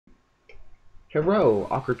Hello,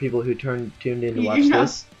 awkward people who tuned in to watch Yeah.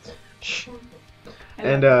 this.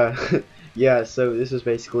 And yeah, so this is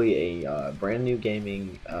basically a brand new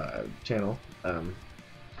gaming channel.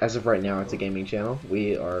 As of right now, it's a gaming channel.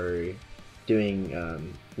 We are doing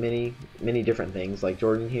many different things, like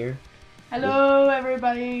Jordan here. Hello,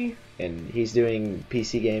 everybody. And he's doing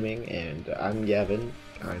PC gaming, and I'm Gavin.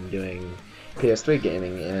 I'm doing PS3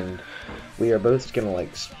 gaming, and we are both gonna like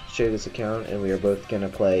share this account, and we are both gonna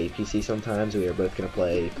play PC sometimes. We are both gonna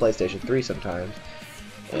play PlayStation 3 sometimes.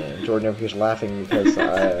 And Jordan over here's laughing because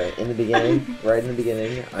in the beginning, right in the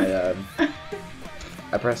beginning, I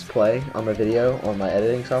pressed play on my video on my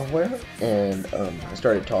editing software, and I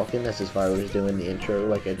started talking. This is why I was doing the intro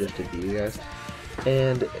like I just did to you guys.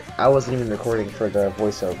 And I wasn't even recording for the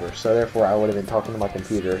voiceover, so therefore I would have been talking to my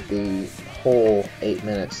computer the whole 8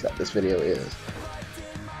 minutes that this video is.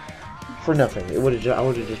 For nothing. I would have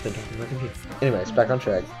just been talking to my computer. Anyways, back on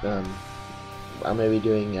track. I'm gonna be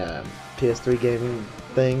doing PS3 gaming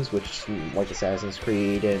things, which like Assassin's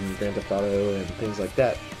Creed and Grand Theft Auto and things like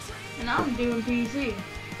that. And I'm doing PC.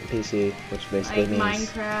 PC, which basically like means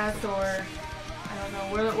Minecraft or I don't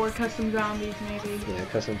know, or custom zombies maybe. Yeah,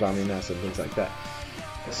 custom zombie mess and things like that.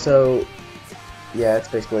 So yeah, it's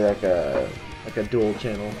basically like a dual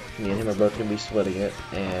channel. Me and him are both gonna be splitting it,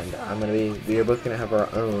 and we are both gonna have our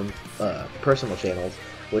own personal channels,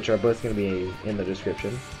 which are both gonna be in the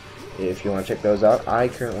description if you want to check those out. I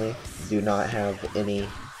currently do not have any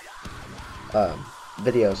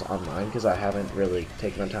videos on mine because I haven't really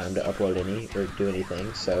taken the time to upload any or do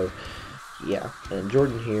anything. So yeah, and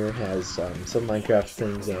Jordan here has some Minecraft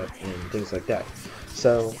things up and things like that.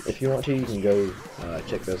 So if you want to, you can go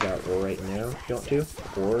check those out right now if you want to,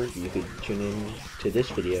 or you could tune in to this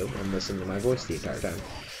video and listen to my voice the entire time,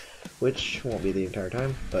 which won't be the entire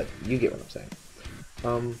time, but you get what I'm saying.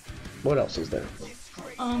 What else is there?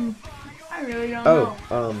 I really don't know.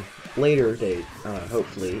 Later date,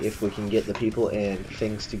 hopefully, if we can get the people and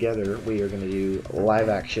things together, we are going to do live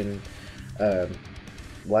action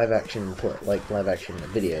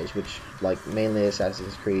videos, which like mainly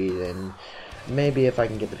Assassin's Creed, and maybe if I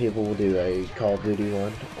can get the people, we'll do a Call of Duty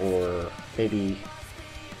one, or maybe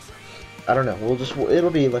I don't know. It'll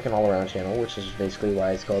be like an all-around channel, which is basically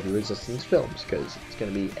why it's called the Resistance Films, because it's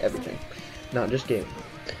gonna be everything, not just gaming.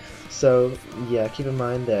 So yeah, keep in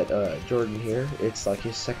mind that Jordan here, it's like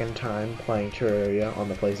his second time playing Terraria on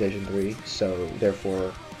the PlayStation 3, so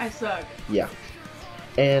therefore I suck. Yeah.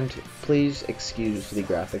 And please excuse the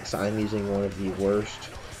graphics. I'm using one of the worst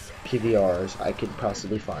PVRs I could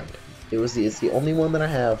possibly find. It's the only one that I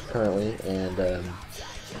have currently, and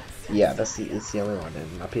yeah, it's the only one.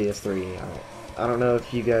 And my PS3, I don't know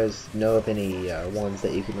if you guys know of any ones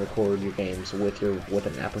that you can record your games with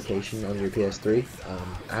an application on your PS3.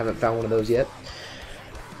 I haven't found one of those yet.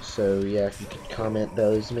 So yeah, if you could comment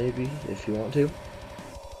those maybe if you want to.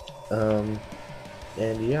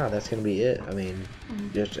 And yeah, that's gonna be it. I mean,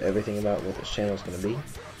 just everything about what this channel is gonna be.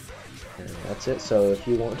 And that's it. So if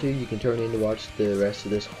you want to, you can turn in to watch the rest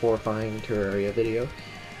of this horrifying Terraria video.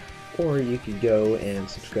 Or you could go and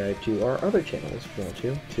subscribe to our other channels if you want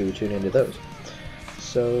to tune into those.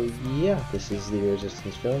 So yeah, this is the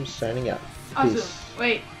Resistance Films signing out. Also, Peace.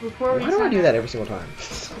 wait, before we Why do I do that every single time?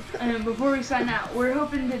 And before we sign out, we're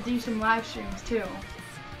hoping to do some live streams too.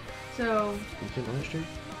 So You can live stream?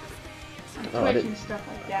 Twitch and stuff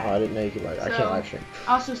like that. Oh, I didn't know you could live. I can't live stream.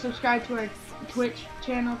 Also subscribe to our Twitch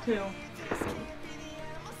channel too.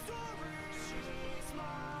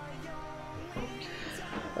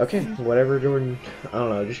 Okay, whatever, Jordan. I don't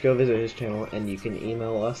know. Just go visit his channel, and you can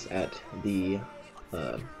email us at the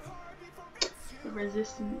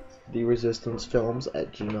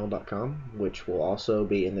resistancefilms@gmail.com, which will also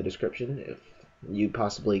be in the description if you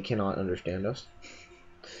possibly cannot understand us.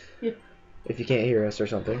 Yep. If you can't hear us or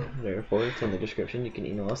something, therefore it's in the description. You can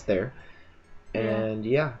email us there. And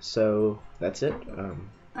yeah, so that's it. I'm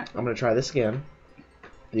gonna try this again.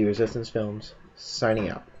 The Resistance Films signing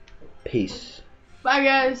out. Peace. Bye,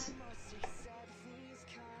 guys.